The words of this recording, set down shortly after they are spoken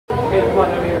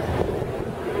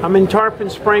I'm in Tarpon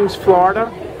Springs,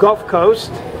 Florida, Gulf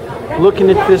Coast, looking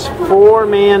at this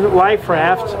 4-man life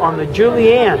raft on the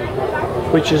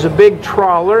Julianne, which is a big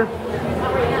trawler.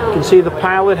 You can see the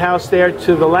pilot house there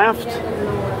to the left,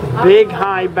 big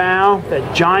high bow,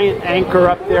 that giant anchor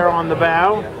up there on the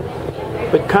bow.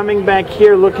 But coming back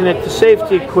here, looking at the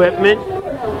safety equipment,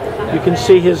 you can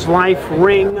see his life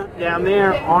ring down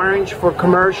there, orange for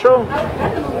commercial.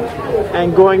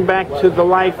 And going back to the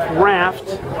life raft,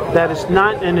 that is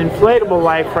not an inflatable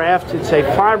life raft, it's a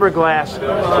fiberglass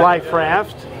life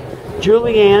raft.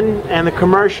 Julianne and the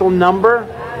commercial number,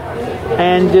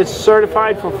 and it's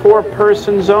certified for 4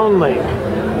 persons only.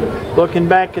 Looking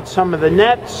back at some of the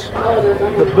nets,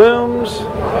 the booms,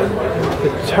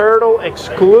 the turtle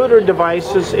excluder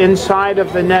devices inside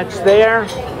of the nets there,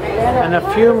 and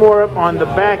a few more up on the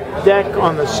back deck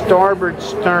on the starboard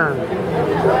stern.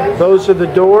 Those are the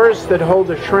doors that hold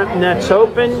the shrimp nets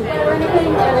open,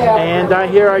 and I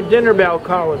hear our dinner bell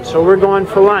calling, so we're going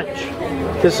for lunch.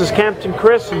 This is Captain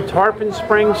Chris in Tarpon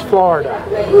Springs, Florida.